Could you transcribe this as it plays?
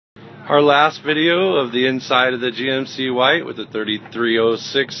Our last video of the inside of the GMC White with the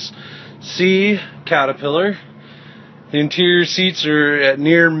 3306C Caterpillar. The interior seats are at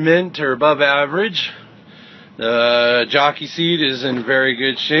near mint or above average. The jockey seat is in very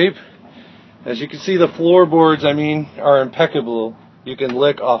good shape. As you can see, the floorboards, are impeccable. You can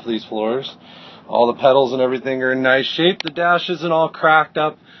lick off these floors. All the pedals and everything are in nice shape. The dash isn't all cracked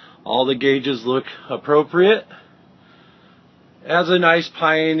up. All the gauges look appropriate. It has a nice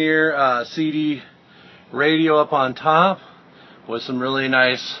Pioneer CD radio up on top with some really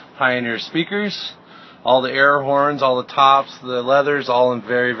nice Pioneer speakers. All the air horns, all the tops, the leathers, all in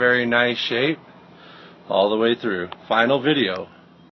very, very nice shape all the way through. Final video.